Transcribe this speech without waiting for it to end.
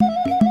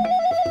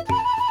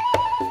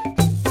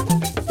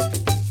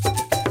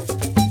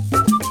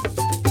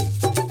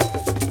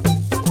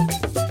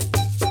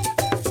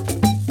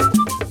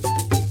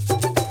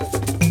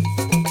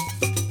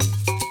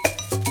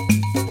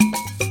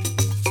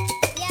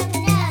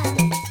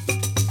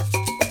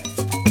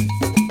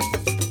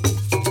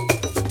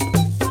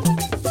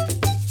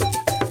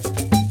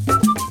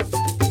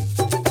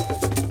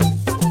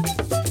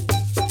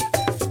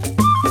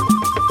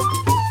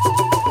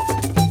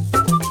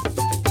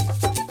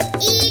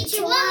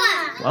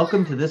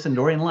Welcome to This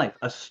Endorian Life,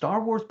 a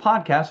Star Wars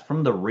podcast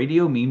from the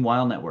Radio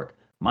Meanwhile Network.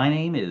 My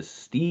name is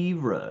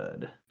Steve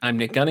Rudd. I'm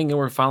Nick Gunning, and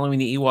we're following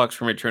the Ewoks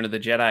from Return of the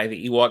Jedi,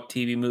 the Ewok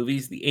TV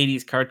movies, the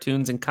 80s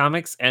cartoons and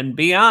comics, and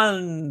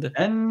beyond.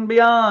 And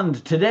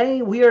beyond.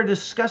 Today we are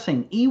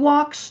discussing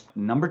Ewoks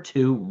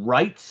 #2,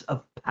 Rites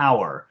of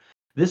Power.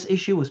 This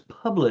issue was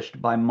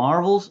published by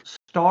Marvel's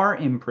Star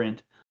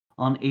imprint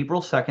on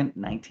April 2nd,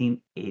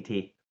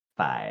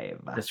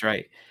 1985. That's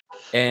right.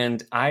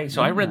 And I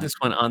read this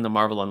one on the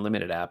Marvel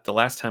Unlimited app. The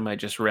last time I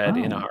just read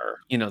in our,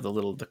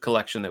 the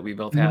collection that we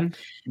both have.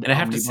 The And I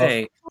have to omnibus.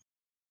 say,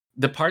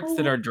 the parts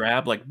that are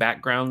drab, like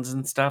backgrounds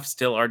and stuff,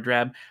 still are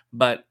drab,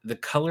 but the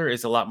color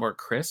is a lot more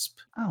crisp.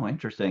 Oh,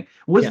 interesting.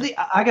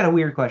 I got a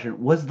weird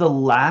question. Was the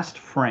last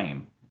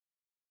frame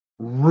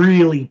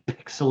really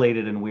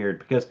pixelated and weird?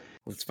 Because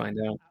let's find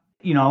out.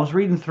 I was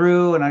reading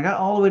through and I got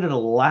all the way to the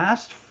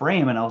last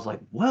frame and I was like,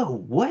 whoa,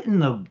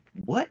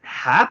 what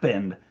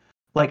happened?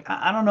 Like,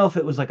 I don't know if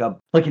it was like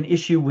an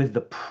issue with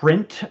the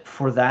print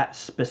for that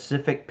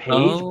specific page.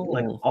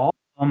 Like all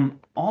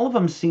of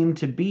them seem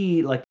to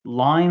be like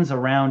lines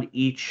around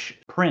each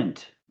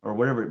print or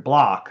whatever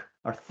block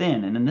are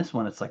thin. And in this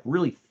one, it's like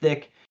really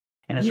thick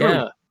and it's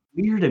really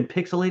weird and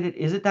pixelated.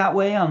 Is it that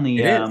way on the?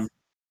 It is.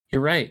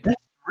 You're right.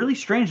 That's really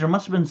strange. There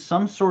must have been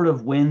some sort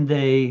of when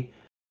they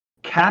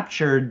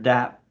captured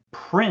that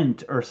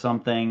print or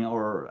something,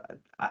 or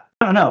I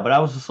don't know, but I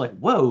was just like,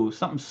 whoa,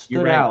 something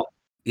stood out.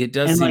 It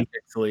does seem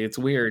pixely. It's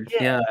weird.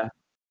 Yeah.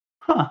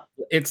 Huh.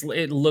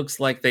 It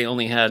looks like they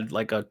only had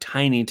like a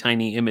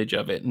tiny image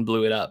of it and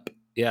blew it up.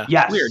 Yeah.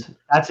 Yes. Weird.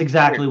 That's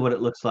exactly what it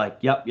looks like.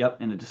 Yep.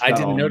 And it just I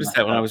didn't notice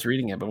that when I was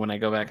reading it, but when I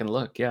go back and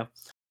look,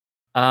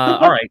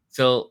 all right.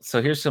 So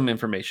here's some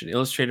information.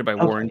 Illustrated by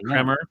Warren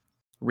Kremer,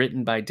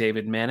 written by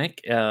David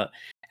Manick.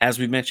 As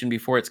we mentioned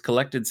before, it's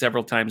collected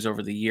several times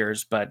over the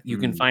years, but you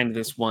can find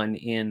this one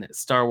in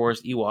Star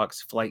Wars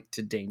Ewoks Flight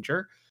to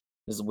Danger.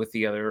 This is with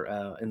the other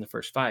in the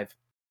first 5.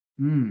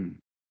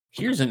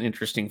 Here's an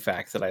interesting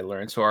fact that I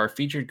learned. So our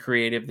featured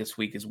creative this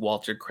week is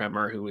Walter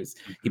Kremer,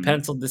 he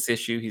penciled this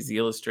issue. He's the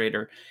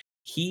illustrator.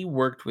 He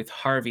worked with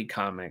Harvey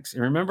Comics.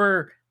 And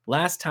remember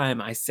last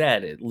time I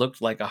said it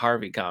looked like a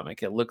Harvey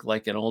comic. It looked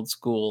like an old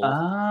school.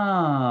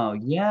 Oh,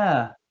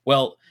 yeah.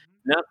 Well,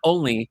 not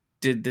only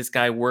did this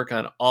guy work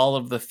on all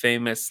of the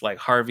famous like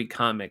Harvey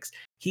comics,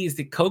 he's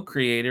the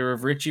co-creator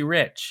of Richie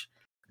Rich,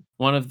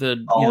 one of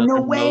the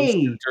most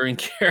enduring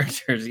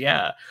characters.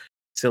 Yeah.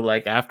 So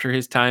like after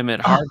his time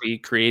at Harvey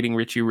creating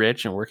Richie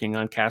Rich and working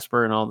on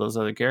Casper and all those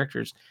other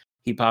characters,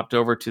 he popped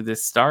over to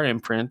this Star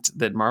imprint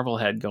that Marvel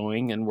had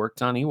going and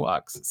worked on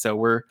Ewoks. So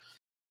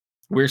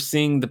we're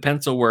seeing the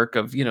pencil work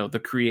of,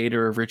 the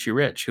creator of Richie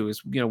Rich, who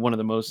is, one of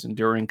the most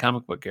enduring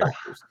comic book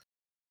characters.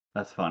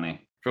 That's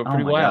funny. So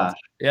pretty wild. Gosh.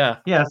 Yeah.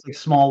 Yeah, it's like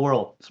small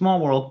world.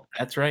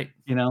 That's right.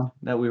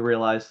 That we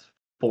realized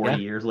 40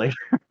 years later.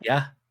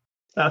 Yeah.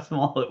 That's how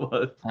small it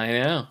was. I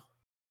know.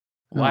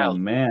 Wow. Oh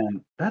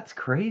man, that's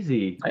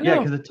crazy. I know. Yeah,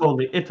 because it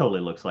totally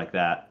looks like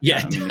that.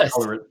 Yeah,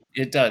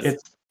 it does.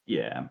 It's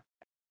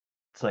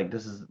like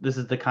this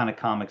is the kind of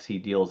comics he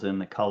deals in.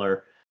 The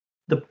color,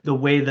 the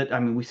way that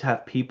we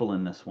have people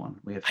in this one.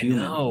 We have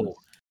humans. I know.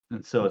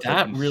 And so it's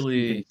that like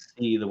you can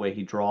see the way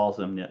he draws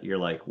them. You're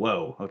like,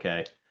 whoa, okay.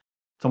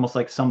 It's almost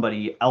like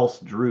somebody else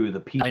drew the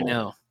people.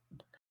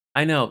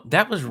 I know.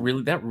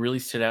 That really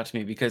stood out to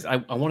me because I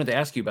wanted to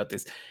ask you about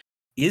this.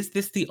 Is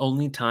this the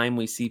only time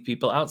we see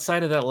people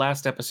outside of that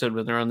last episode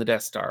when they're on the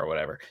Death Star or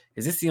whatever?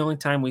 Is this the only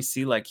time we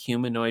see like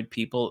humanoid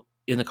people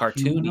in the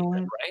cartoon, even,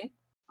 right?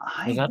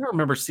 Because I don't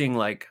remember seeing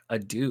like a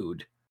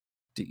dude.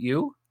 Did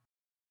you?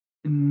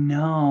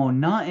 No,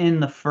 not in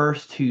the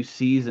first 2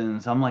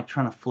 seasons. I'm like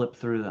trying to flip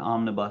through the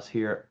omnibus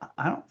here.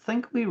 I don't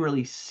think we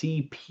really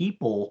see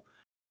people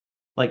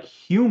like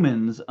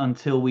humans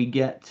until we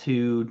get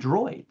to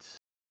droids.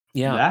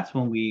 Yeah. That's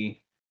when we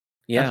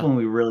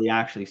really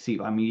actually see.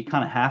 You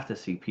kind of have to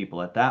see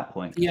people at that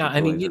point. Yeah,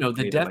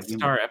 the Death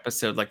Star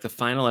episode, like the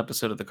final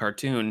episode of the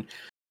cartoon,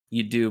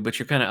 you do, but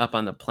you're kind of up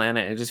on the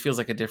planet. It just feels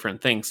like a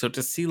different thing. So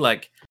to see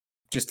like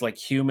just like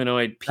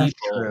humanoid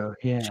people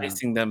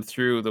chasing them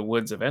through the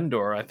woods of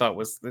Endor, I thought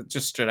it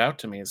just stood out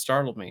to me. It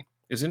startled me.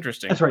 It's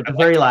interesting. That's right. The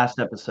very last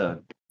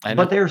episode.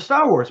 But they're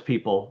Star Wars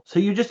people, so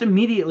you just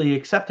immediately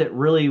accept it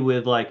really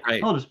with like,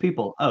 oh, there's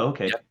people. Oh,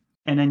 okay,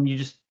 and then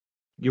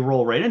you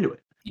roll right into it.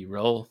 You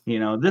roll.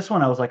 This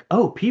one I was like,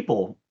 oh,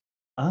 people.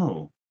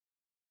 Oh,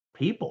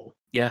 people.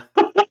 Yeah.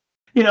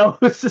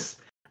 It's just.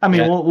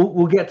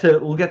 We'll get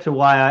to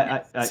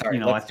why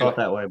I thought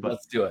that way, but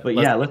let's do it. But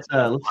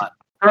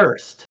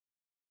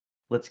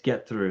let's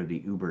get through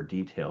the uber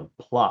detailed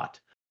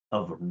plot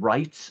of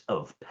Rites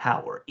of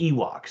Power,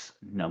 Ewoks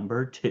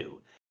 #2.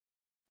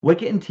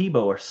 Wicket and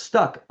Tebow are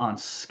stuck on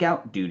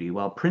scout duty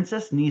while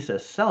Princess Nisa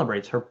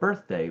celebrates her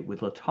birthday with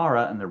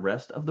Latara and the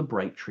rest of the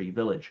Bright Tree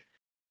Village.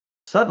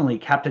 Suddenly,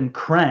 Captain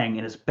Krang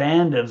and his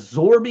band of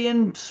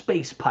Zorbian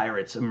space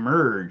pirates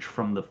emerge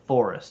from the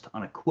forest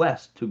on a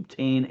quest to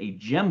obtain a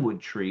gemwood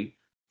tree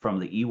from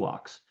the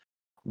Ewoks.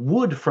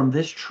 Wood from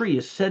this tree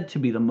is said to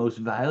be the most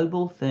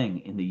valuable thing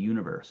in the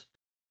universe.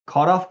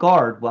 Caught off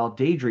guard while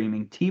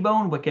daydreaming,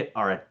 Tebow and Wicket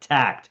are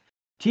attacked.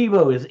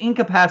 Tebow is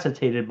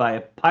incapacitated by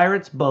a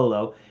pirate's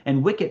bolo,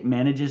 and Wicket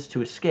manages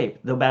to escape,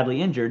 though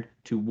badly injured,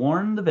 to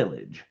warn the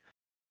village.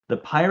 The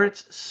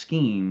pirates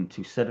scheme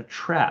to set a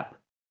trap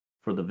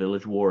for the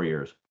village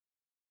warriors.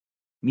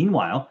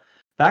 Meanwhile,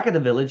 back at the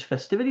village,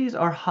 festivities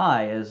are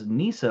high as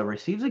Nisa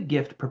receives a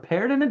gift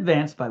prepared in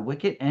advance by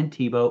Wicket and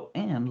Tebow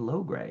and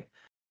Logray.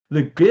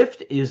 The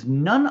gift is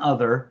none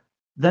other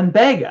than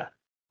Bega.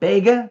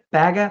 Bega.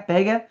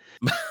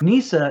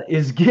 Nisa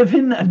is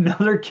given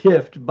another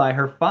gift by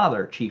her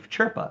father, Chief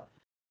Chirpa.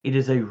 It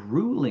is a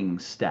ruling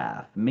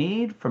staff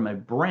made from a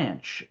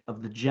branch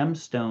of the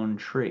gemstone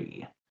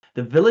tree.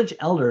 The village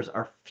elders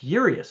are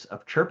furious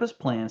of Chirpa's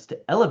plans to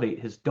elevate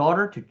his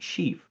daughter to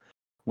chief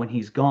when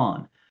he's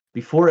gone.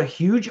 Before a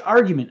huge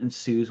argument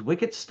ensues,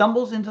 Wicket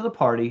stumbles into the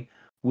party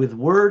with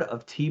word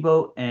of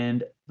Tebow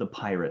and the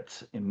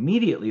pirates.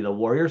 Immediately, the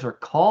warriors are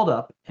called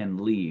up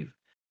and leave,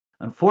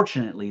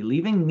 unfortunately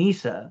leaving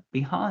Nisa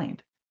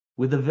behind.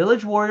 With the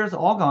village warriors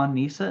all gone,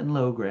 Nisa and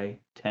Logray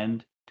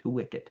tend to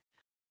Wicket.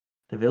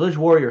 The village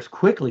warriors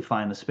quickly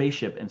find the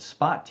spaceship and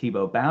spot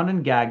Tebow bound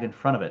and gagged in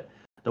front of it.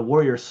 The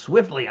warriors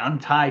swiftly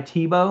untie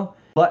Tebow,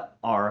 but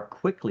are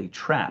quickly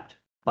trapped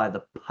by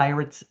the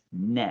pirates'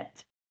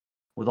 net.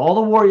 With all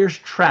the warriors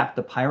trapped,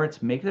 the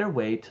pirates make their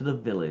way to the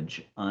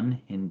village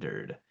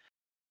unhindered.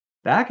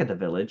 Back at the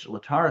village,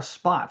 Latara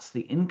spots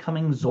the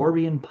incoming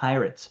Zorbian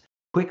pirates.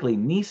 Quickly,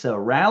 Nisa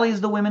rallies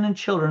the women and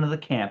children of the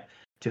camp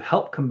to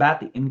help combat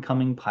the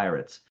incoming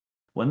pirates.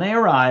 When they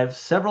arrive,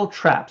 several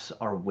traps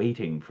are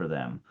waiting for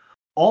them.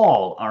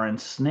 All are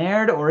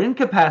ensnared or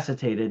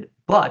incapacitated,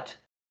 but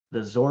the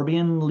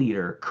Zorbian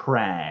leader,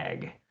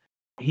 Crag.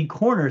 He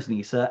corners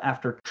Nisa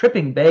after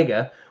tripping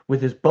Bega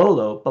with his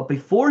bolo, but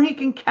before he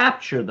can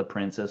capture the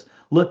princess,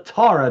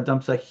 Latara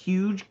dumps a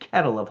huge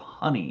kettle of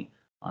honey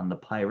on the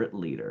pirate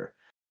leader.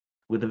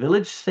 With the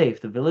village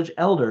safe, the village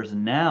elders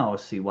now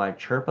see why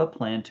Chirpa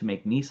planned to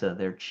make Nisa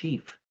their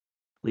chief.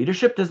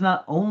 Leadership does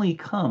not only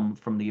come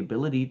from the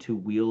ability to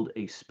wield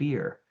a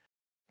spear.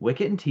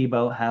 Wicket and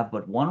Tebow have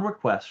but one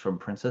request from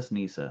Princess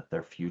Nisa,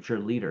 their future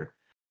leader,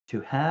 to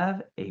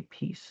have a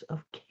piece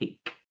of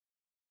cake.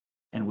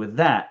 And with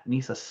that,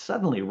 Nisa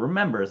suddenly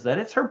remembers that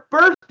it's her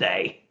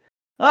birthday.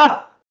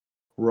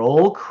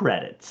 Roll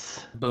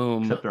credits.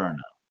 Boom. Except there are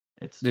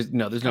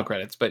no. There's no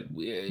credits, but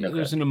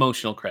there's an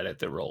emotional credit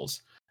that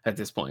rolls at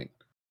this point.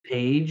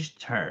 Page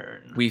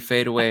turn. We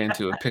fade away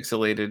into a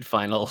pixelated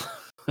final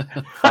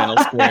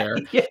square,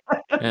 yeah.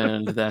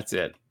 And that's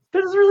it.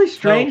 It's really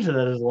strange that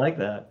it is like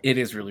that. It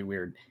is really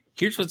weird.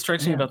 Here's what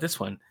strikes me about this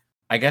one.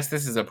 I guess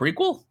this is a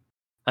prequel.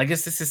 I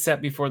guess this is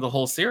set before the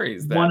whole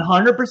series.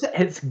 100%.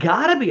 It's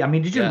got to be. I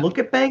mean, did you look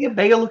at Bega?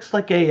 Bega looks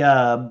like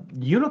a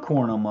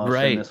unicorn almost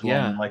in this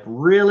one. Like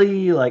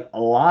really, like a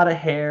lot of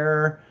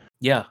hair.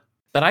 Yeah.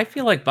 But I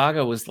feel like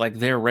Baga was like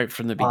there right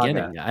from the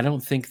beginning. I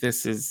don't think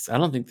this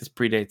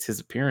predates his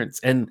appearance.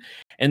 And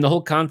the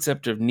whole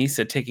concept of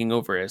Nisa taking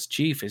over as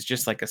chief is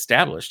just like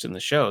established in the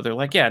show. They're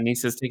like, yeah,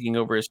 Nisa's taking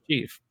over as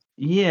chief.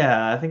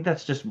 Yeah, I think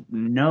that's just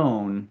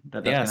known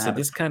that that's gonna happen.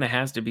 This kind of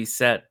has to be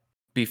set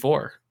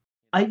before.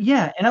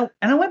 And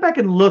I went back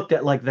and looked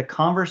at like the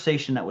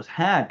conversation that was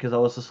had because I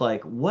was just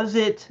like, was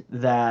it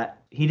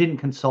that he didn't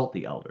consult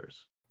the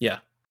elders? Yeah.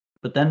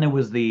 But then there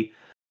was we've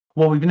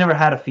never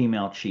had a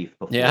female chief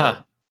before.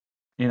 Yeah.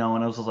 And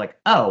I was just like,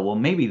 oh, well,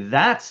 maybe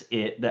that's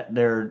it, that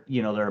they're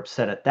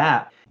upset at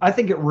that. I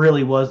think it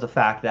really was the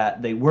fact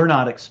that they were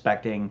not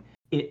expecting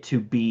it to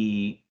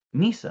be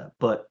Nisa,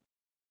 but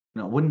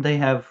wouldn't they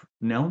have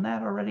known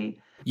that already?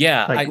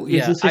 Yeah.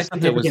 Is this a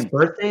significant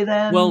birthday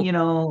then? Well,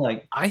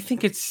 I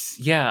think it's,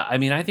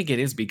 I think it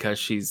is because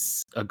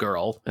she's a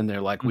girl and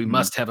they're like, we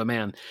must have a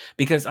man.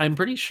 Because I'm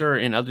pretty sure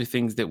in other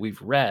things that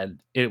we've read,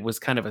 it was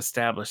kind of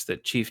established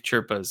that Chief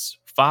Chirpa's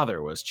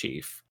father was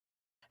chief.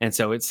 And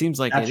so it seems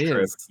like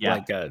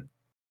like a,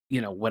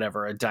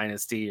 whatever, a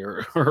dynasty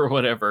or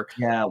whatever.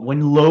 Yeah.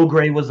 When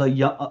Logray was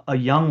a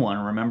young one,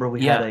 remember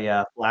we had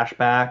a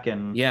flashback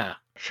and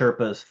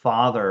Chirpa's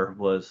father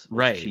was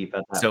chief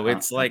at that So time.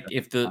 it's like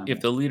if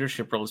the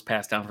leadership role is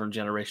passed down from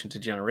generation to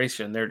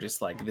generation, they're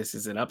just like, this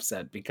is an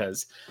upset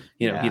because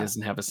he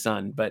doesn't have a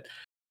son. But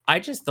I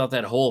just thought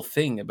that whole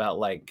thing about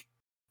like,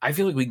 I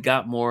feel like we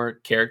got more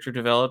character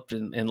developed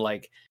and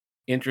like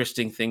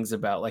interesting things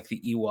about like the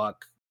Ewok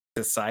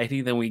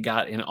society than we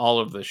got in all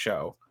of the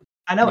show.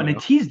 I know, and they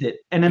teased it,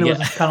 and then it was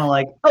just kind of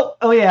like,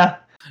 oh yeah.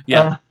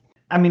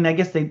 I mean, I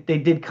guess they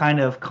did kind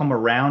of come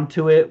around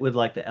to it with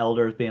like the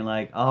elders being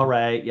like, all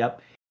right,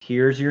 yep,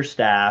 here's your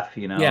staff,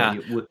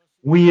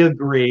 we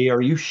agree,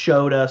 or you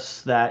showed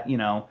us that,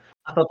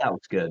 I thought that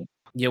was good.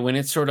 Yeah, when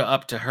it's sort of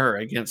up to her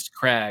against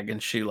Crag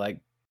and she like,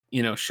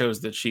 shows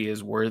that she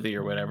is worthy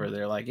or whatever,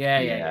 they're like,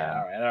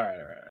 yeah, all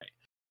right.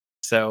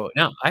 So,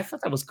 no, I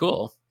thought that was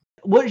cool.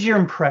 What was your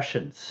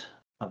impressions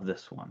of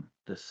this one,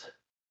 this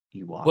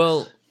Ewoks?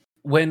 Well,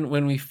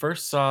 when we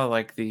first saw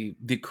like the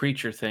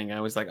creature thing, I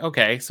was like,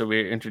 okay, so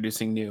we're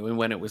introducing new. And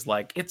when it was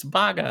like, it's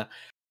Baga,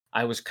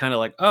 I was kind of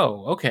like,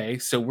 oh, okay.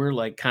 So we're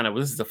like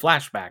this is a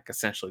flashback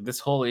essentially. This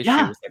whole issue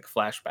Yeah. is like a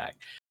flashback.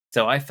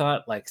 So I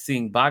thought like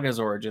seeing Baga's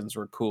origins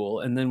were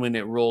cool. And then when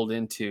it rolled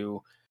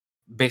into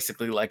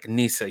basically like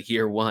Nisa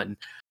year one,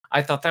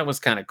 I thought that was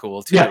kind of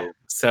cool Yeah. too.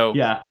 So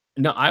Yeah.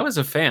 no, I was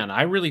a fan.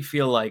 I really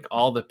feel like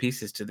all the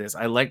pieces to this.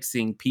 I liked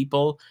seeing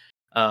people.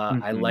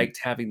 I Mhm. liked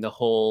having the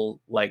whole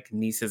like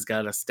Nisa's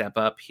got to step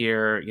up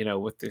here,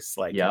 with this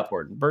like Yep.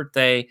 important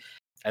birthday.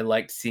 I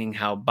liked seeing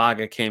how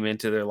Baga came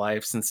into their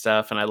lives and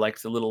stuff, and I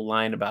liked the little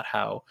line about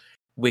how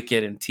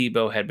Wicket and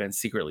Tebow had been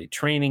secretly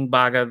training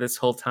Baga this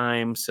whole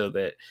time so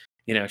that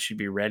she'd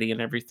be ready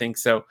and everything.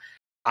 So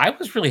I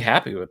was really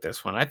happy with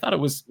this one. I thought it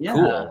was Yeah.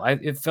 cool.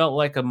 It felt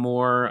like a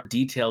more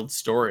detailed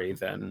story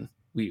than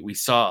we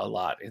saw a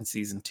lot in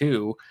season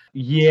 2.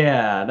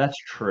 Yeah, that's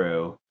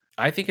true.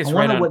 I think I it's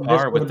right wonder on what this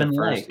par would with have the been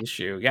first like.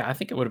 issue. Yeah, I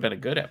think it would have been a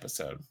good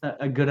episode.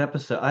 A good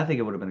episode. I think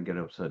it would have been a good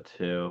episode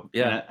too, and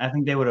Yeah, I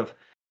think they would have.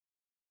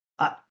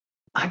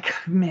 I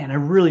man, I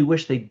really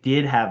wish they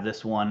did have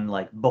this one,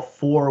 like,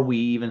 before we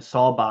even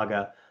saw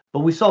Baga,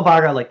 but we saw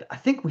Baga, like, I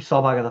think we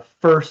saw Baga the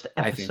first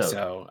I think episode.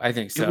 so. I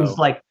think It was,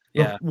 so. like,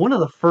 the Yeah, one of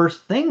the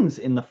first things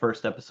in the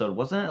first episode,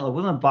 wasn't it? Like,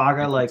 wasn't I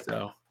Baga, think like,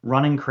 so.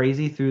 running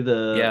crazy through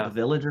the Yeah.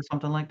 village or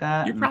something like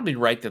that? You're And probably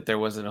right that there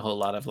wasn't a whole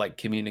lot of, like,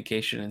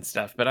 communication and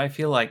stuff, but I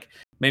feel like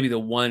maybe the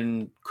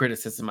one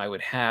criticism I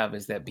would have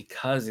is that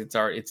because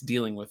it's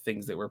dealing with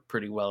things that were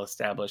pretty well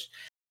established,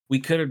 we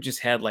could have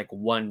just had, like,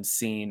 one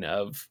scene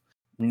of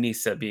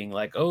Nisa being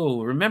like,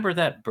 "Oh, remember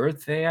that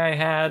birthday I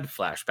had?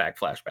 Flashback,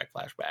 flashback,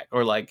 flashback,"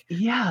 or, like,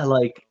 yeah,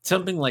 like,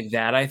 something like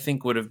that I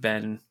think would have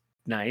been you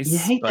nice,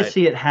 hate to but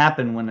see it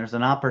happen when there's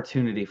an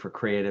opportunity for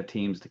creative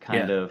teams to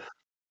kind yeah, of.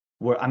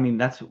 I mean,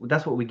 that's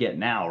what we get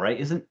now, right?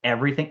 Isn't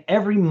every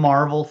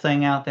Marvel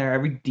thing out there,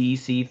 every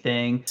DC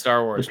thing, Star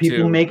the Wars people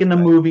too, making the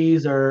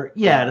movies or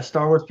yeah, yeah, the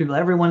Star Wars people,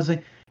 everyone's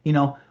like,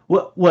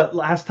 what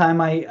last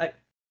time I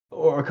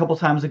or a couple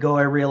times ago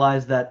I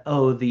realized that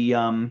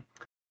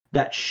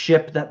that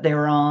ship that they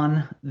were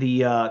on,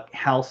 the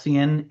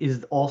Halcyon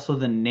is also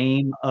the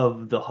name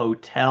of the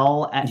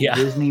hotel at yeah,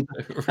 Disney.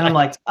 And I'm right,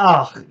 like,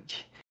 "Oh,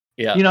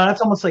 yeah.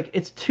 that's almost like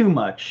it's too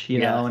much,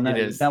 Yeah, and it that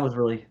is. was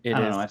really, It I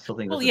don't know, is. I still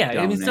think Well, that's a yeah, I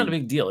mean, dumb it's not a name.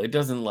 big deal. It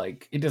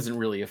doesn't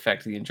really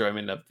affect the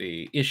enjoyment of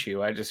the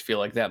issue. I just feel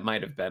like that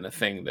might have been a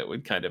thing that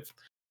would kind of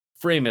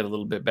frame it a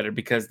little bit better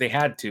because they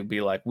had to be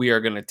like, we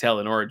are going to tell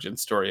an origin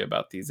story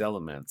about these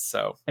elements.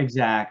 So,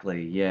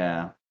 Exactly,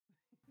 yeah.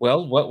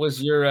 well, what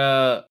was your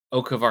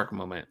Oak of Arc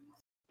moment?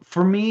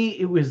 For me,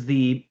 it was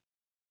the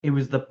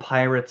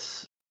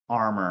pirates'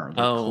 armor,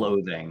 their Oh,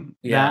 clothing.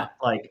 yeah. That,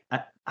 like,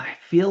 I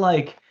feel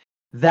like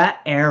that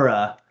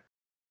era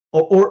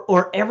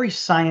or every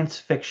science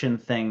fiction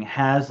thing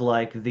has,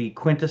 like, the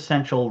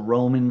quintessential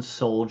Roman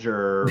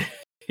soldier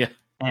Yeah.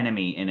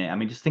 enemy in it. I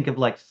mean, just think of,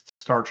 like,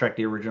 Star Trek,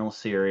 the original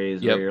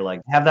series, where Yep. you're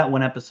like have that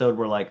one episode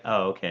where, like,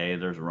 "Oh, okay,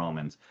 there's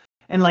Romans."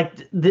 And, like,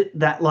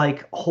 that,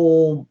 like,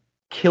 whole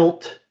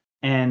kilt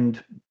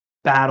and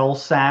battle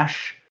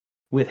sash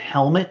with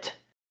helmet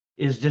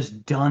is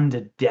just done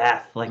to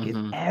death. Like,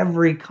 Hmm.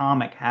 every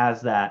comic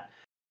has that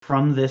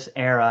from this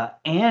era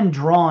and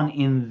drawn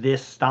in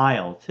this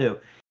style too.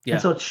 And Yeah.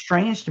 so it's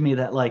strange to me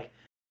that, like,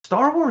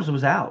 Star Wars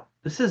was out.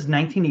 This is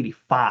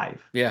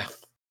 1985. Yeah.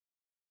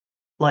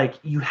 Like,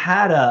 you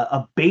had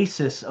a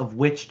basis of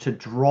which to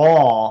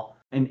draw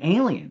an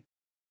alien,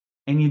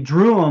 and you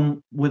drew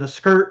him with a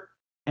skirt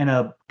and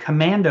a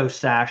commando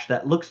sash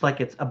that looks like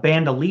it's a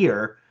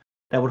bandolier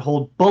that would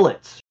hold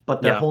bullets,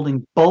 but they're Yeah.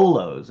 holding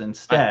bolos I,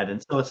 instead,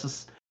 and so it's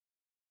just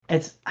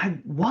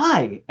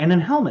why? And then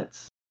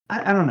helmets.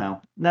 I don't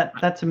know.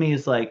 That to me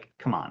is like,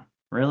 come on,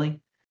 really?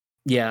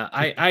 yeah. Just to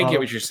I get follow?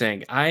 what you're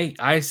saying.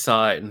 I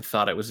saw it and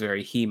thought it was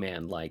very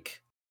He-Man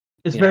like.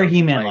 It's very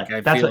He-Man Like, like.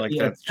 I That's feel what like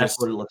yeah, that's that's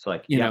what just, it looks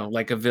like. Yep.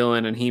 like a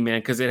villain in He-Man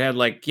because it had,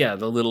 like, yeah,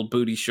 the little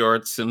booty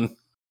shorts and,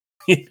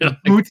 like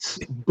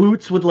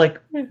Boots with, like,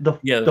 the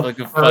yeah, the like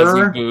a fuzzy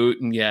fur.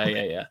 boot and yeah,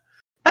 yeah,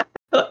 yeah.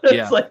 It's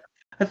Yeah, like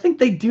I think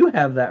they do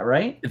have that,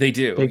 right? they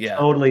do, They yeah.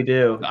 totally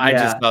do, I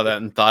just yeah. saw that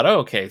and thought, "Oh,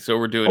 okay, so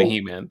we're doing a Oh,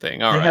 He-Man thing,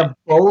 they alright." have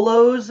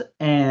bolos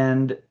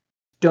and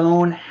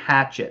stone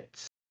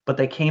hatchets, but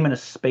they came in a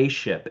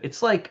spaceship.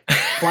 It's like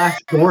Flash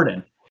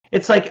Gordon.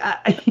 It's like,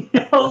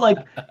 like,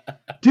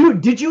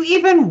 dude, did you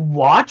even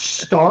watch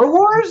Star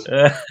Wars?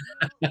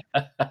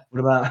 What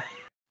about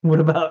what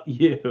about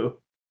you?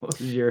 What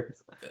was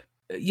yours?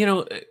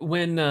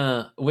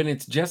 When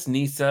it's just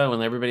Nisa,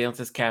 when everybody else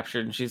is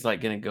captured and she's, like,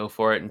 gonna go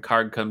for it and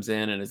Card comes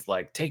in and is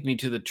like, "Take me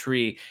to the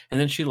tree," and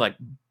then she, like,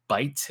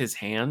 bites his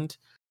hand,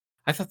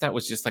 I thought that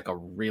was just, like, a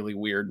really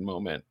weird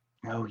moment.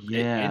 Oh, It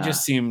yeah.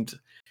 just seemed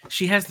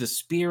she has the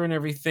spear and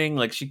everything,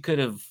 like, she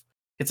could've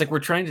it's like we're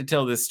trying to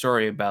tell this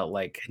story about,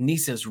 like,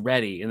 Nisa's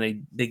ready,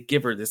 and they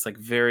give her this, like,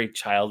 very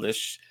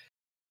childish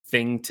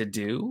thing to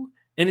do,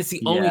 and it's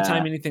the only Yeah.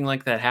 time anything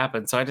like that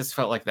happens, so I just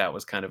felt like that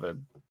was kind of a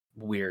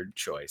weird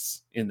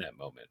choice in that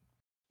moment.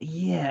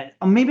 Yeah.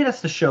 Maybe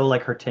that's to show,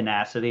 like, her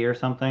tenacity or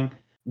something,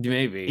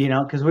 Maybe.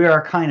 because we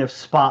are kind of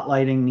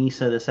spotlighting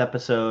Nisa this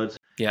episode.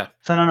 Yeah.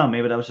 So I don't know,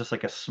 maybe that was just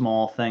like a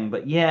small thing,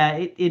 but yeah,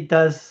 it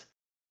does.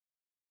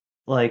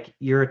 Like,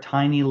 you're a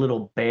tiny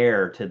little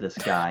bear to this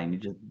guy, and you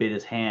just bit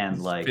his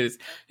hand, like,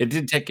 It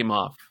did take him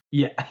off.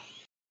 yeah,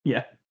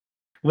 yeah.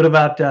 What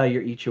about,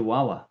 your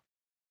Ichiwawa?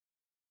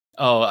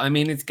 Oh, I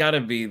mean, it's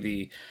gotta be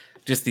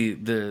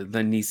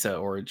the Nisa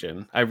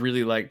origin. I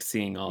really liked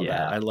seeing all that.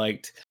 Yeah.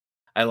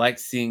 I liked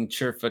seeing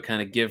Chirfa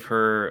kind of give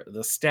her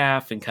the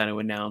staff and kind of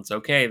announce,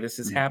 okay, this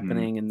is Mhm.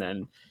 happening, and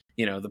then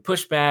the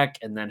pushback,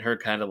 and then her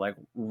kind of like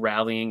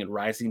rallying and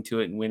rising to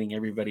it and winning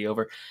everybody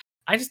over.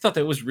 I just thought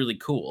that was really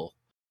cool.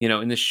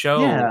 In the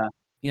show,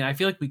 Yeah. I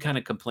feel like we kind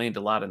of complained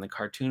a lot in the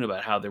cartoon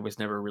about how there was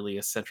never really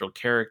a central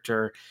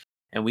character,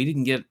 and we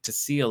didn't get to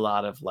see a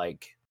lot of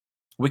like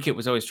Wicket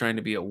was always trying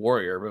to be a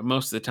warrior, but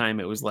most of the time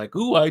it was like,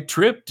 "Ooh, I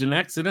tripped and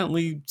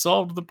accidentally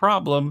solved the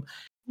problem."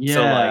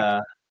 So, like, Yeah.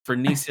 for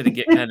Nisa to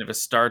get kind of a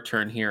star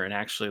turn here and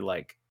actually,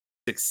 like,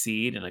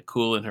 succeed in a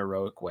cool and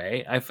heroic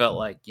way, I felt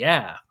like,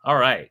 "Yeah,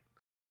 alright."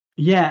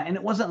 Yeah, and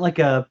it wasn't like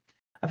a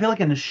I feel like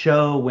in the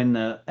show when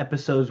the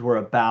episodes were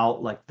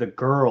about, like, the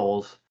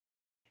girls,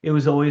 it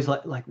was always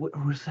like, what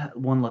was that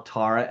one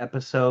Latara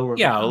episode where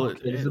it's like, Yeah, "Oh, well, okay,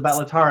 this is it's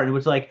about Latara," and it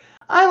was like,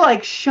 "I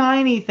like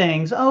shiny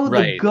things. Oh, the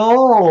right.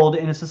 gold,"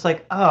 and it's just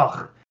like,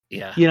 ugh,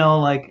 Yeah.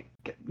 like,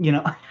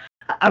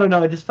 I don't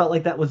know, I just felt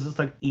like that was just,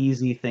 like,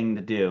 easy thing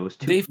to do. It was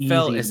too They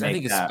felt easy to as I make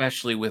think that.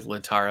 especially with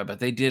Latara, but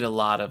they did a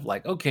lot of,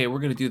 like, "Okay, we're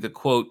gonna do the,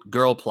 quote,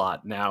 girl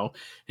plot now,"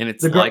 and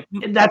it's The girl like,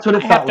 that's what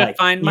it "I have felt to like.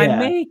 find my Yeah,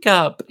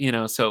 makeup,"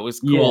 so it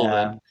was cool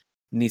that yeah.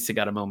 Nisa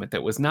got a moment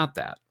that was not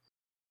that.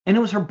 And it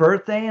was her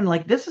birthday, and,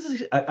 like, this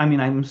is I mean,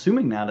 I'm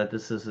assuming now that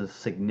this is a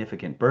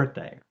significant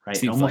birthday, right? It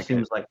Seems almost like it.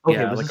 seems like,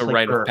 okay, Yeah, was like a this, like,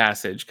 rite of her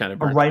passage kind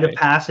of a rite of birthday.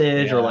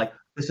 passage, or, Yeah. like,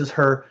 this is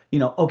her,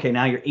 okay,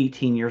 now you're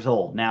 18 years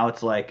old. Now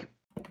it's like,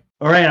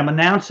 "Alright, I'm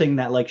announcing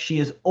that, like, she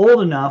is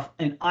old enough,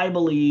 and I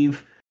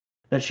believe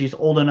that she's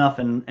old enough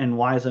and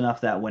wise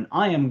enough that when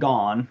I am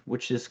gone,"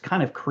 which is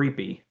kind of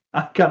creepy.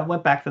 I kinda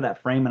went back to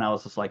that frame, and I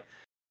was just like,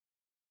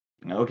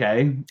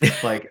 "Okay."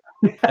 Like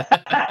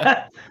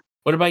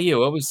What about you?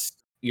 What was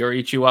your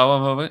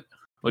Ichiwawa moment?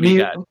 What do you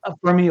Me got?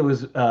 for me, it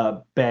was, Yeah.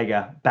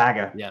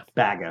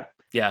 Baga.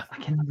 Yeah. I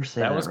can never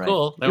say That that was right.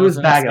 cool. That It was was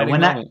an Baga.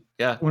 exciting moment.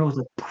 Yeah. When it was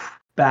like,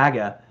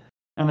 Baga,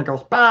 and the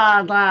girls,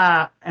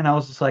 "Baga," and I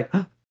was just like, a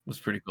It was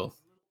pretty cool.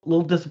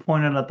 little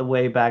disappointed at the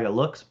way Baga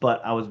looks,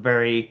 but I was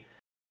very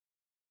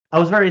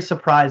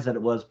surprised that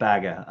it was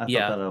Baga. I thought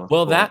Yeah. that was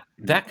Well, cool.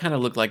 that kinda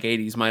looked like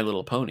 '80s My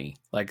Little Pony.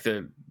 Like,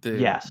 the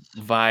Yes.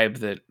 vibe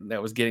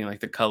that was getting, like,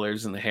 the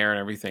colors and the hair and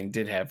everything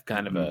did have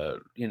kind of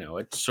Mhm.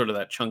 it's sort of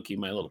that chunky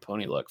My Little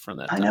Pony look from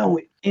that I time. know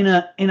in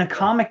a Yeah.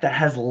 comic that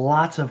has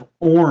lots of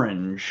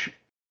orange,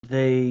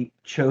 they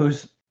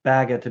chose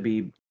Baga to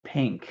be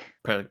pink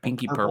Probably like or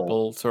pinky purple.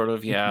 purple, sort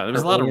of, Pinky yeah. There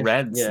was a lot of purple-ish,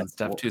 reds yeah, and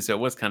stuff too, so it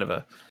was kind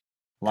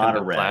lot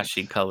of of a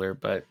flashy reds. color,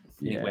 but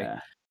anyway. Yeah.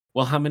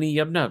 Well, how many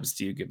yub nubs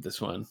do you give this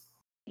one?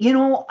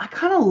 I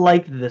kinda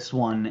liked this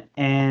one,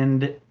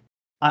 and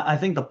I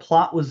think the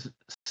plot was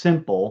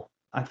simple.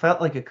 I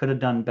felt like it could have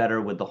done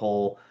better with the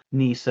whole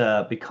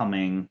Nisa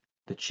becoming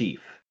the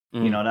chief.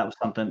 Mm, That was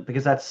something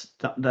because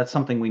that's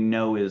something we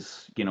know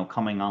is,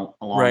 coming on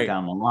along right.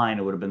 down the line.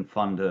 It would have been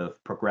fun to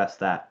progress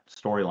that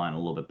storyline a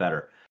little bit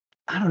better.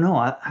 I don't know,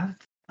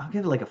 I'll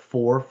give it like a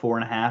 4,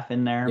 4.5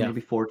 in there, Yeah,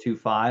 maybe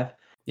 4.25,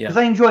 yeah, because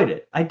I enjoyed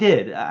it. I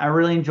did. I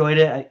really enjoyed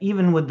it,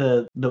 even with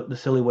the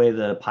silly way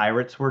the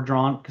pirates were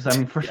drawn. Because I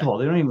mean, first yeah. of all,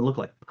 they don't even look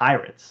like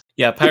pirates.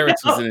 Yeah, You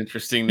Pirates was know? an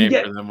interesting We name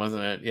get for them,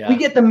 wasn't it? we Yeah.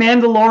 get the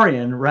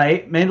Mandalorian,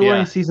 right? Yeah,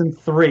 Mandalorian season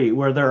 3,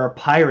 where there are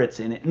pirates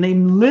in it, and they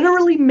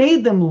literally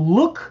made them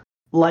look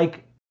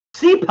like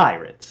sea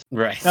pirates.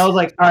 And I right. was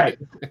like, "All right,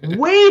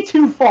 way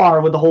too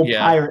far with the whole Yeah,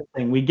 pirate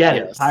thing. We get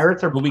it. yes.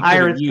 Pirates are But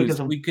pirates because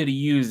of we coulda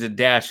used a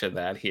dash of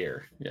that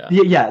here. Yeah.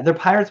 yeah, yeah, they're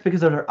pirates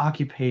because of their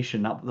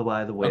occupation, not the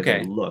way they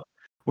Okay. look.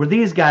 Where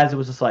these guys, it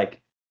was just like,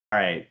 all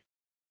right,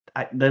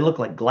 they look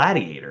like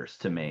gladiators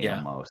to me Yeah,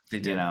 almost, they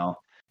did.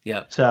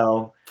 Yep.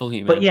 So, Full but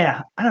human.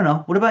 yeah, I don't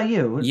know. What about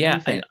you? What do Yeah,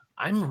 you think?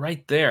 I'm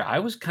right there. I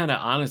was kinda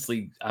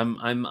honestly I'm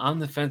on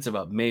the fence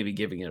about maybe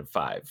giving it a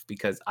 5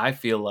 because I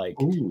feel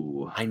like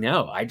Ooh. I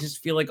know. I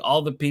just feel like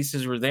all the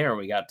pieces were there.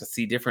 We got to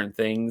see different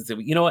things that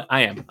you know what?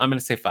 I am. I'm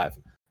gonna say 5.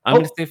 I'm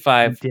gonna Oh, say you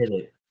 5. did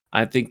it.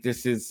 I think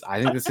this is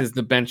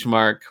the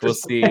benchmark. We'll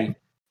see. Despite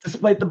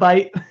despite the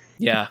bite.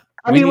 Yeah.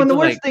 I We mean, need to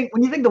like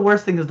when you think the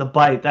worst thing is the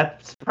bite,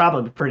 that's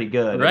probably pretty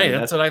good. I right, mean,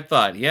 that's that's what I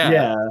thought. Yeah.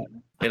 yeah.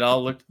 It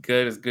all looked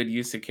good. It's good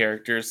use of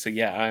characters. So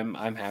yeah,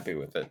 I'm happy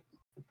with it.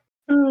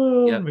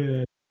 Oh, Yep.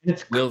 man.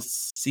 It's c We'll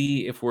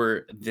see if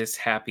we're this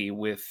happy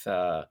with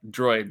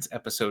Droids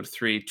episode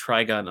 3,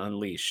 Trigon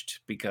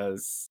Unleashed,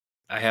 because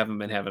I haven't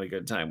been having a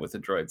good time with the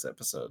Droids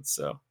episodes.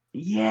 So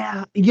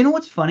yeah. You know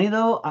what's funny,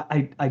 though?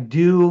 I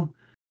do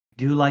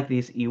like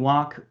these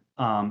Ewok,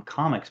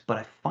 comics, but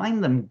I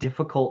find them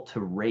difficult to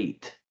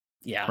rate,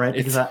 yeah, right?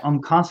 Because it's I'm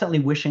constantly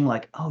wishing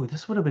like, "Oh,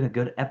 this would have been a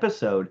good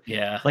episode."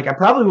 yeah, Like, I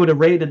probably would have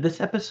rated this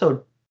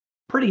episode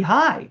pretty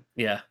high,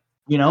 yeah.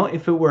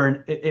 if it were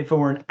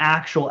an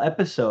actual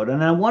episode,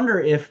 and I wonder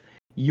if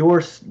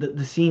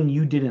the scene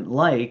you didn't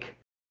like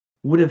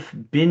would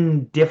have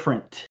been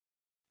different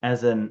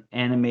as an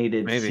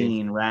animated Maybe.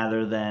 scene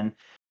rather than,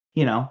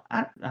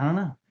 I don't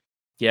know.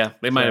 Yeah,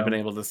 they might have been So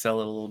able to sell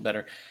it a little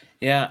better.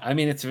 Yeah, I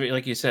mean,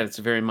 like you said, it's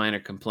a very minor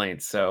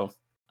complaint. So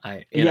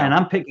yeah, and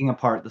I'm picking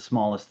apart the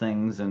smallest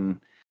things, and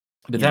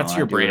but that's I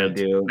your do what I brand.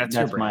 do. That's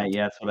your brand.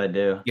 That's what I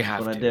do. You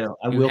That's what have I to. do.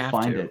 I You will have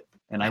find to. it,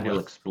 and I I will know.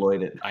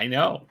 exploit it. I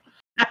know.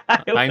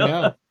 I I will.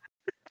 know.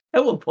 I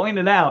will point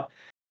it out.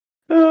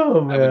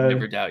 Oh I would man,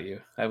 never doubt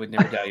you. I would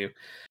never doubt you.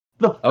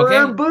 the fur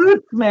Okay.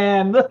 boots,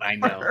 man. The I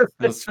know. fur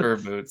Those fur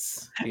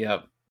boots.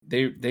 Yep.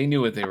 They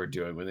knew what they were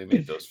doing when they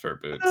made those fur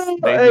boots. Oh,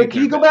 They hey, did can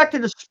their you go best. back to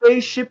the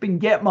spaceship and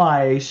get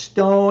my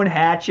stone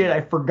hatchet? Yep.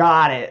 I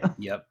forgot it.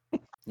 Yep. Well,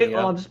 Yep.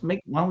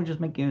 why don't we just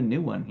make you a new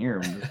one here?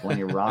 Just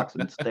plenty of rocks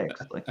and sticks.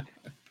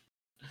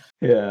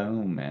 Yeah.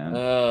 Oh man.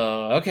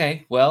 Oh,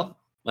 okay. Well,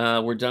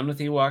 we're done with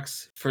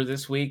Ewoks for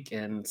this week,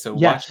 and so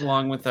watch Yes,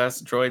 along with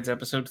us. Droids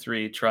Episode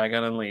 3,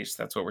 Trigon Unleashed.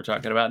 That's what we're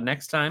talking about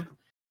next time.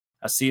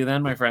 I'll see you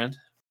then, my friend.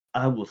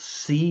 I will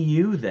see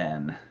you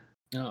then.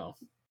 Oh,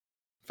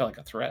 felt like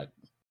a threat.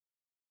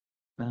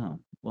 Oh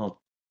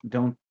well,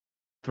 don't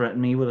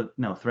threaten me with a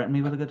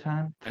good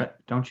time.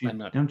 Don't you? I'm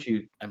not. Don't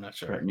you I'm not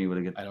sure. threaten me with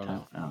a good I don't time?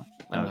 know. Oh,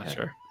 I'm okay. not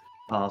sure.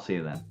 I'll see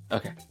you then.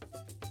 Okay.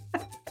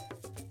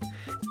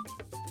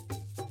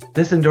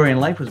 This Endorian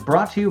Life was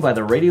brought to you by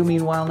the Radio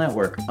Meanwhile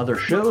Network. Other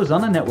shows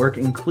on the network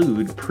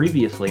include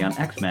Previously on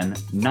X-Men,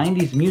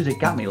 90s Music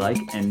Got Me Like,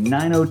 and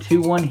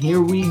 9021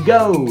 Here We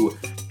Go!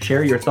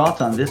 Share your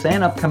thoughts on this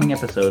and upcoming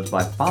episodes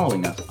by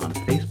following us on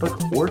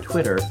Facebook or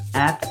Twitter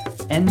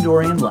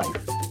 @Endorian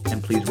Life.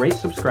 And please rate,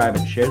 subscribe,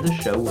 and share the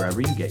show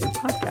wherever you get your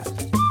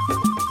podcasts.